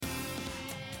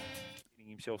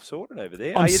himself sorted over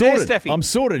there. I'm Are you sorted. there, Staffy? I'm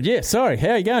sorted, yeah. Sorry.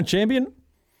 How you going, champion?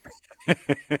 A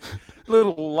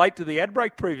little late to the ad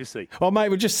break previously. Oh, mate,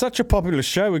 we're just such a popular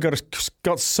show. We've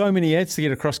got so many ads to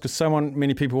get across because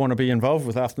many people want to be involved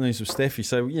with Afternoons with Staffy.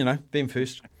 So, them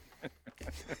first.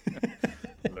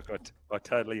 Look, I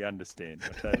totally understand.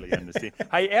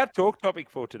 Hey, our talk topic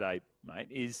for today, mate,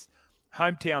 is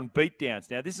hometown beatdowns.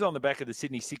 Now, this is on the back of the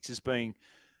Sydney Sixers being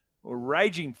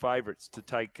raging favourites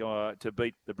to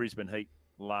beat the Brisbane Heat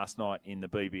last night in the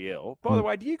BBL. By the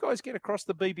way, do you guys get across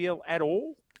the BBL at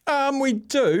all? We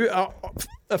do.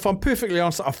 If I'm perfectly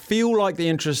honest, I feel like the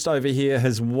interest over here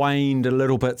has waned a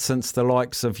little bit since the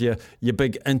likes of your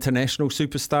big international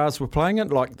superstars were playing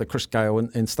it, like the Chris Gale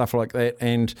and stuff like that.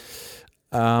 And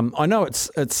I know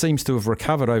it seems to have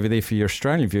recovered over there for your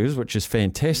Australian viewers, which is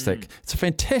fantastic. It's a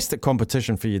fantastic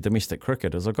competition for your domestic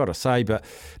cricketers, I've got to say, but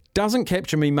doesn't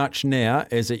capture me much now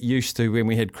as it used to when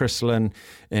we had Chris Lynn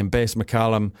and Baz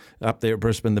McCullum up there at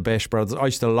Brisbane, the Bash brothers. I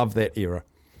used to love that era.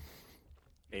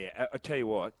 Yeah, I tell you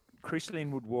what, Chris Lynn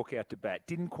would walk out to bat.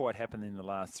 Didn't quite happen in the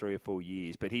last 3 or 4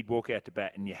 years, but he'd walk out to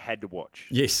bat and you had to watch.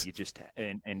 Yes.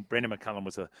 And Brendan McCullum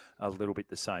was a little bit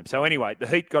the same. So anyway, the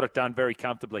Heat got it done very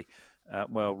comfortably.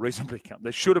 Reasonably comfortable.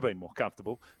 They should have been more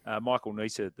comfortable. Michael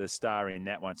Neser, the star in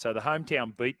that one. So the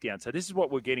hometown beatdown. So this is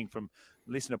what we're getting from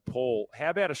listener Paul. How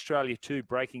about Australia 2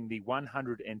 breaking the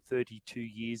 132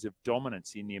 years of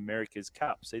dominance in the America's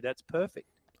Cup? See, that's perfect.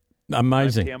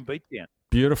 Amazing. Hometown beatdown.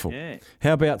 Beautiful. Yeah.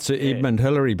 How about Sir Edmund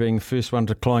Hillary being the first one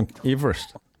to climb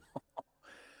Everest?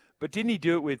 But didn't he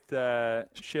do it with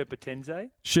Sherpa Tenzing?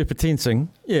 Sherpa Tenzing,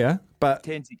 yeah. But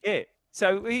Tenzing, yeah.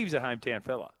 So he was a hometown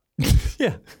fella.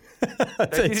 Yeah.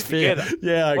 That's fair. Together.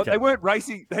 Yeah, okay. Well, they weren't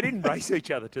racing. They didn't race each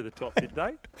other to the top, did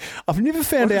they? I've never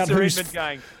found out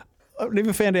I've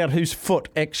never found out whose foot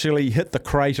actually hit the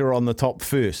crater on the top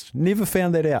first. Never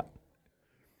found that out.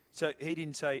 So he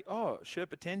didn't say, "Oh,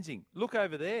 Sherpa Tenzing, look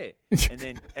over there." And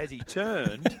then as he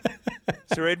turned,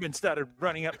 Sir Edmund started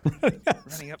running up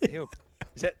the hill.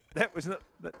 That was not?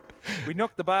 We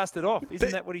knocked the bastard off.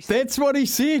 Isn't that what he said? That's what he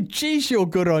said. Geez, you're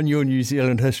good on your New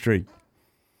Zealand history.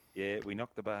 Yeah, we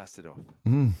knocked the bastard off.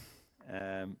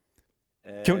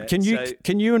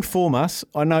 Can you inform us?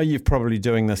 I know you're probably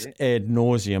doing this ad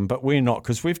nauseum, but we're not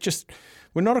because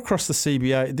we're not across the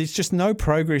CBA. There's just no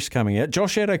progress coming out.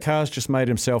 Josh Adokar's just made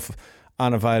himself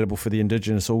unavailable for the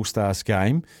Indigenous All-Stars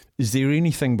game. Is there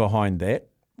anything behind that?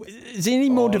 Is there any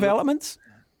more developments?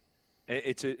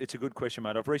 It's a good question,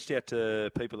 mate. I've reached out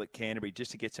to people at Canterbury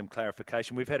just to get some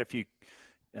clarification. We've had a few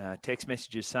text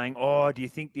messages saying, do you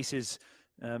think this is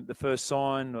the first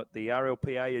sign what the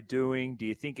RLPA are doing? Do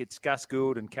you think it's Gus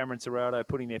Gould and Cameron Serrato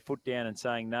putting their foot down and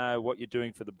saying, no, what you're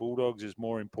doing for the Bulldogs is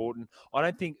more important? I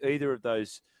don't think either of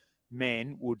those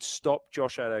men would stop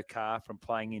Josh Adokar from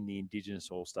playing in the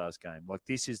Indigenous All-Stars game. Like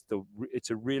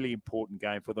it's a really important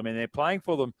game for them, and they're playing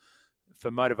for them for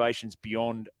motivations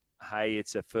beyond, hey,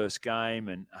 it's a first game,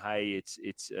 and hey,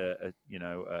 it's a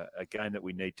game that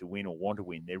we need to win or want to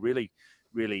win. They're really,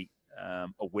 really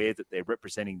aware that they're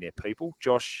representing their people.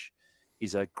 Josh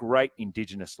is a great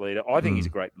Indigenous leader. I think he's a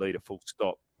great leader, full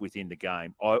stop, within the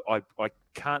game. I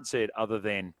can't see it other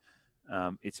than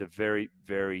it's a very,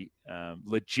 very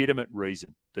legitimate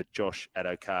reason that Josh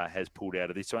Adokar has pulled out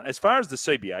of this one. As far as the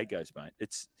CBA goes, mate,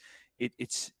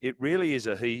 it really is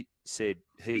a he said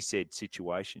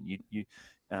situation.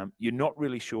 You're not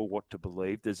really sure what to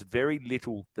believe. There's very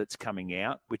little that's coming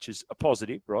out, which is a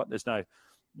positive, right? There's no,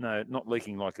 not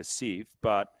leaking like a sieve,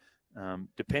 but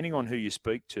depending on who you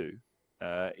speak to,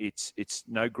 it's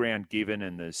no ground given,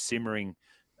 and there's simmering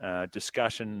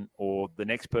discussion, or the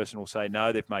next person will say,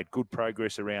 no, they've made good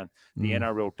progress around the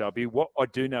NRLW. What I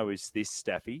do know is this,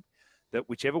 Staffy, that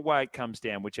whichever way it comes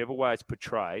down, whichever way it's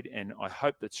portrayed, and I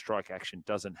hope that strike action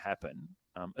doesn't happen,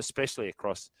 especially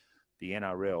across the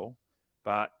NRL,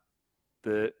 but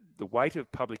the weight of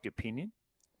public opinion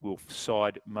will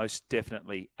side most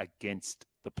definitely against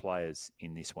the players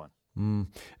in this one.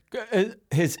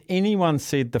 Has anyone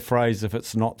said the phrase, if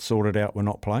it's not sorted out, we're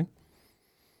not playing?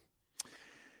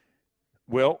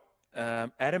 Well,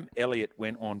 Adam Elliott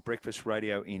went on breakfast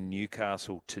radio in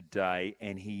Newcastle today,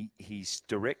 and his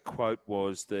direct quote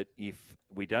was that if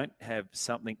we don't have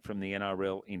something from the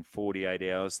NRL in 48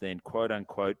 hours, then, quote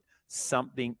unquote,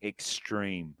 something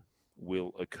extreme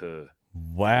will occur.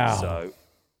 Wow. So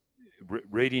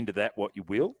read into that what you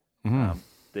will.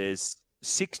 There's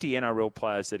 60 NRL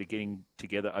players that are getting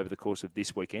together over the course of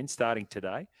this weekend, starting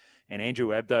today. And Andrew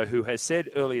Abdo, who has said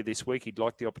earlier this week he'd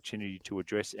like the opportunity to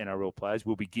address NRL players,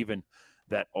 will be given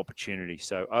that opportunity.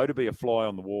 So, to be a fly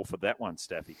on the wall for that one,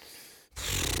 Staffy.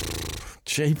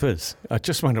 Jeepers. I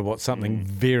just wonder what something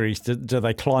varies. Do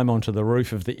they climb onto the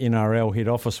roof of the NRL head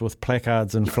office with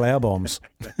placards and flower bombs?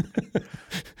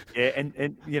 Yeah,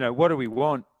 and what do we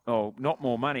want? Oh, not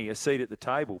more money, a seat at the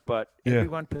table, but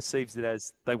everyone perceives it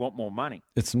as they want more money.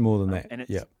 It's more than that. And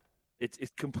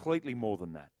it's completely more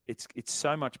than that. It's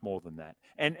so much more than that.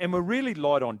 And we're really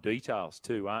light on details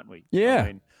too, aren't we? Yeah. I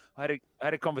mean, I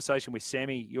had a conversation with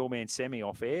Sammy, your man Sammy,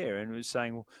 off air, and was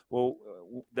saying, well,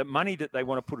 the money that they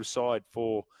want to put aside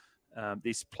for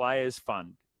this players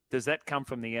fund, does that come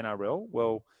from the NRL?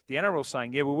 Well, the NRL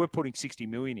saying, we're putting 60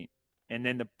 million in, and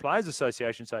then the Players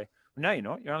Association say, no, you're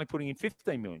not. You're only putting in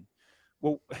 15 million.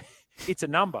 Well, it's a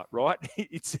number, right?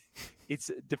 It's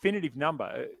a definitive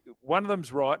number. One of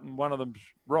them's right and one of them's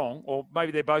wrong, or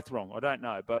maybe they're both wrong. I don't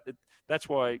know, but that's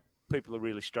why people are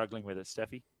really struggling with it,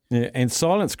 Staffy. Yeah, and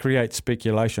silence creates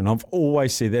speculation. I've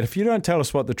always said that if you don't tell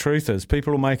us what the truth is,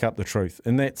 people will make up the truth,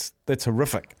 and that's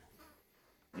horrific.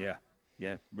 Yeah,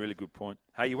 really good point.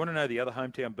 Hey, you want to know the other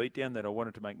hometown beatdown that I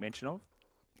wanted to make mention of?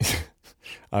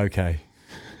 Okay.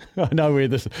 I know where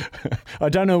this... I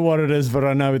don't know what it is, but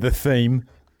I know the theme.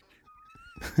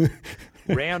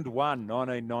 Round 1,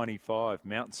 1995,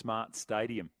 Mount Smart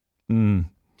Stadium. Mm.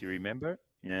 Do you remember?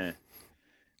 Yeah.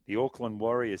 The Auckland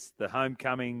Warriors, the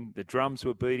homecoming, the drums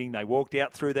were beating. They walked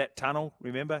out through that tunnel,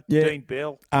 remember? Yeah. Dean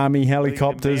Bell. Army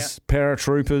helicopters,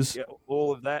 paratroopers. Yeah,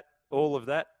 all of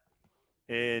that.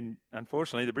 And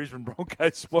unfortunately, the Brisbane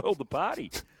Broncos spoiled the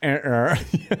party.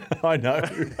 I know.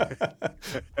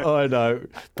 I know.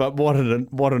 But what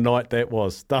a night that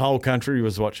was. The whole country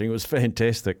was watching. It was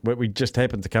fantastic. But we just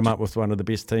happened to come up with one of the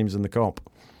best teams in the comp.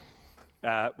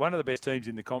 One of the best teams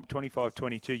in the comp,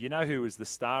 25-22. You know who was the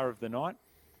star of the night?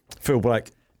 Phil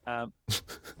Blake.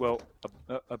 Well,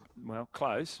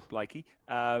 close, Blakey.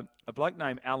 A bloke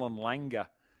named Alan Langer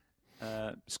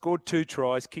scored 2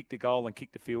 tries, kicked a goal, and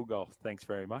kicked a field goal. Thanks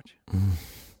very much.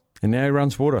 And now he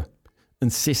runs water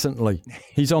incessantly.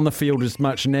 He's on the field as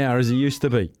much now as he used to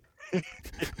be.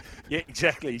 Yeah,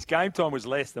 exactly. His game time was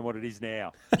less than what it is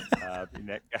now in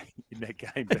that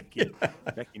game back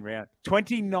in round.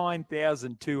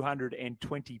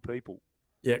 29,220 people.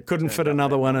 Yeah, couldn't fit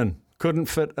another one in. Couldn't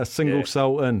fit a single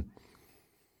soul in.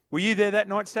 Were you there that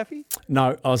night, Staffy?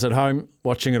 No, I was at home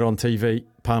watching it on TV,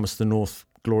 Palmerston North,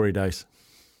 glory days.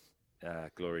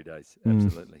 Glory days,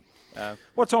 absolutely.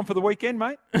 What's on for the weekend,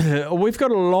 mate? We've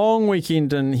got a long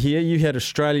weekend in here. You had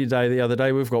Australia Day the other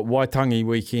day. We've got Waitangi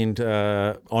weekend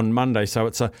on Monday, so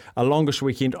it's a longish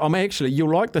weekend.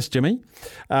 You'll like this, Jimmy.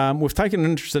 We've taken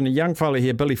an interest in a young fella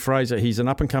here, Billy Fraser. He's an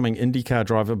up-and-coming IndyCar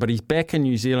driver, but he's back in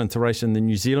New Zealand to race in the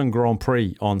New Zealand Grand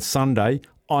Prix on Sunday.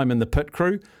 I'm in the pit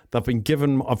crew. I've been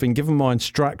given my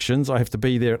instructions. I have to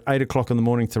be there at 8 o'clock in the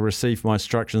morning to receive my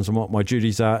instructions on what my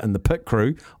duties are in the pit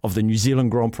crew of the New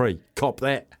Zealand Grand Prix. Cop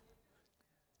that.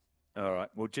 All right.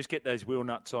 Well, just get those wheel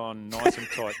nuts on nice and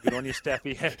tight. Good on you,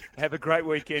 Staffy. Have a great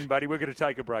weekend, buddy. We're going to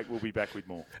take a break. We'll be back with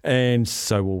more. And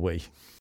so will we.